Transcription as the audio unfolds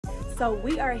So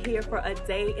we are here for a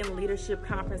day in Leadership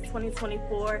Conference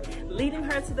 2024, leading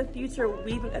her to the future,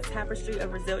 weaving a tapestry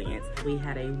of resilience. We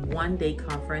had a one-day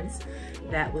conference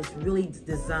that was really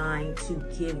designed to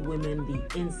give women the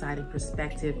insight and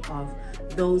perspective of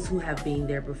those who have been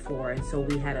there before. And so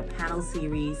we had a panel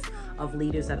series of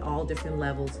leaders at all different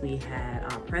levels. We had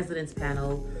our president's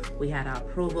panel, we had our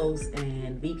provost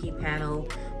and VP panel.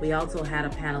 We also had a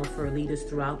panel for leaders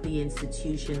throughout the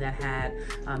institution that had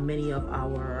many of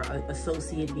our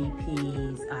associate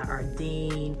VPs, our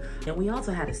dean, and we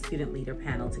also had a student leader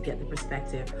panel to get the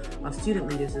perspective of student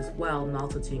leaders as well, and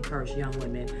also to encourage young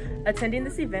women. Attending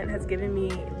this event has given me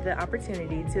the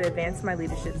opportunity to advance my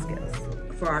leadership skills.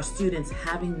 For our students,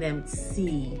 having them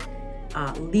see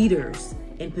leaders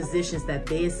in positions that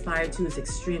they aspire to is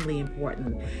extremely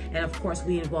important. And of course,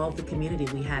 we involved the community.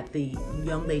 We had the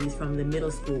young ladies from the middle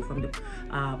school, from the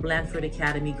Blandford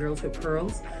Academy, Girls with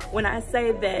Pearls. When I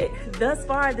say that thus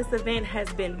far, this event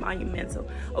has been monumental.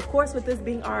 Of course, with this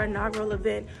being our inaugural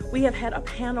event, we have had a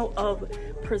panel of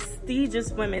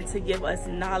prestigious women to give us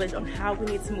knowledge on how we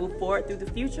need to move forward through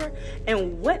the future.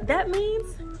 And what that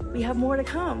means, we have more to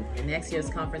come. In next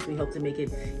year's conference, we hope to make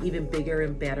it even bigger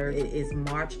and better. It is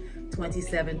March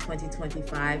 27,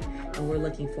 2025, and we're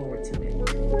looking forward to it.